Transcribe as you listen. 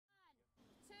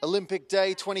Olympic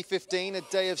Day 2015, a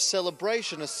day of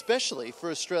celebration, especially for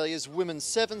Australia's women's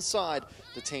sevens side,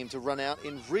 the team to run out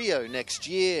in Rio next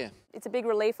year. It's a big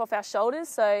relief off our shoulders,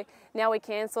 so now we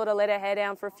can sort of let our hair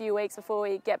down for a few weeks before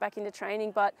we get back into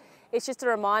training, but it's just a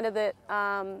reminder that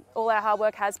all our hard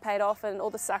work has paid off and all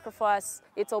the sacrifice,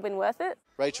 it's all been worth it.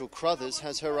 Rachel Crothers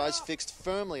has her eyes fixed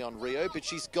firmly on Rio, but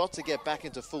she's got to get back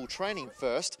into full training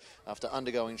first after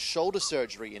undergoing shoulder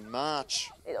surgery in March.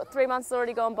 3 months has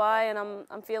already gone by and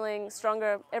I'm feeling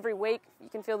stronger every week. You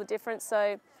can feel the difference,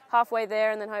 so halfway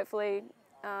there and then hopefully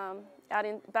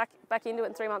back into it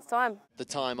in 3 months' time. The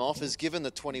time off has given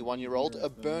the 21-year-old a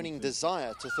burning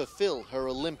desire to fulfil her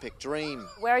Olympic dream.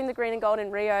 Wearing the green and gold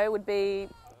in Rio would be,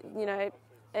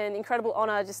 an incredible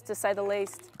honour, just to say the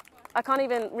least. I can't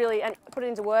even really put it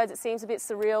into words. It seems a bit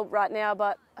surreal right now,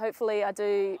 but hopefully I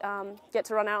do get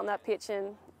to run out on that pitch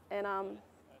and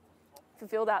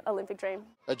fulfil that Olympic dream.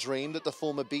 A dream that the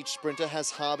former beach sprinter has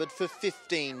harboured for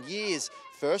 15 years.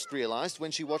 First realised when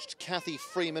she watched Kathy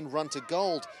Freeman run to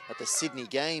gold at the Sydney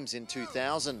Games in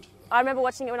 2000. I remember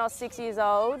watching it when I was 6 years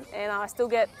old, and I still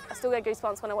get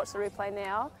goosebumps when I watch the replay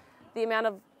now. The amount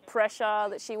of pressure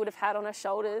that she would have had on her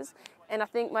shoulders, and I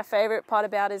think my favourite part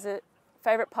about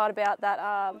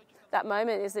that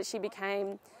moment is that she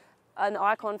became an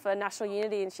icon for national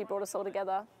unity, and she brought us all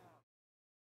together.